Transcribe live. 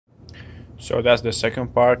So that's the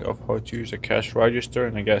second part of how to use a cash register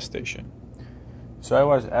in a gas station. So I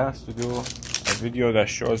was asked to do a video that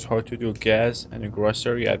shows how to do gas and a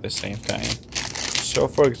grocery at the same time. So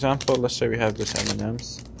for example, let's say we have this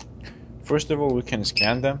M&Ms. First of all, we can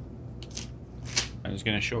scan them and it's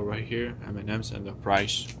gonna show right here M&Ms and the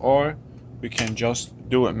price, or we can just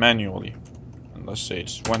do it manually. And let's say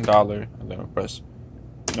it's $1 and then we press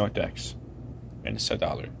no tax and it's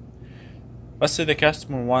 $1. Let's say the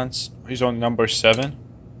customer he's on number 7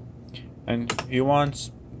 and he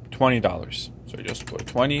wants $20. So just put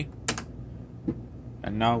 20,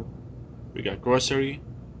 and now we got grocery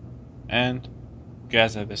and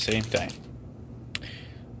gas at the same time.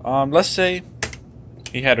 Let's say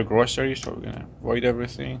he had a grocery, so we're gonna avoid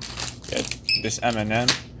everything. Get this M&M,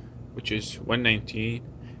 which is $1.19,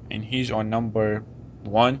 and he's on number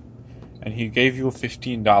 1, and he gave you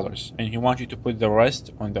 $15, and he wants you to put the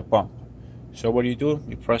rest on the pump. So what do?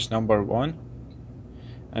 You press number 1,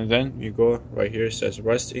 and then you go right here. It says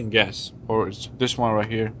rest in gas, or it's this one right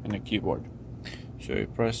here in the keyboard. So you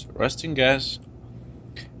press rest in gas,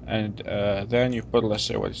 and then you put, let's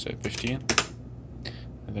say, 15,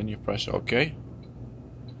 and then you press OK,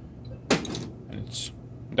 and it's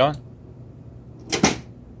done.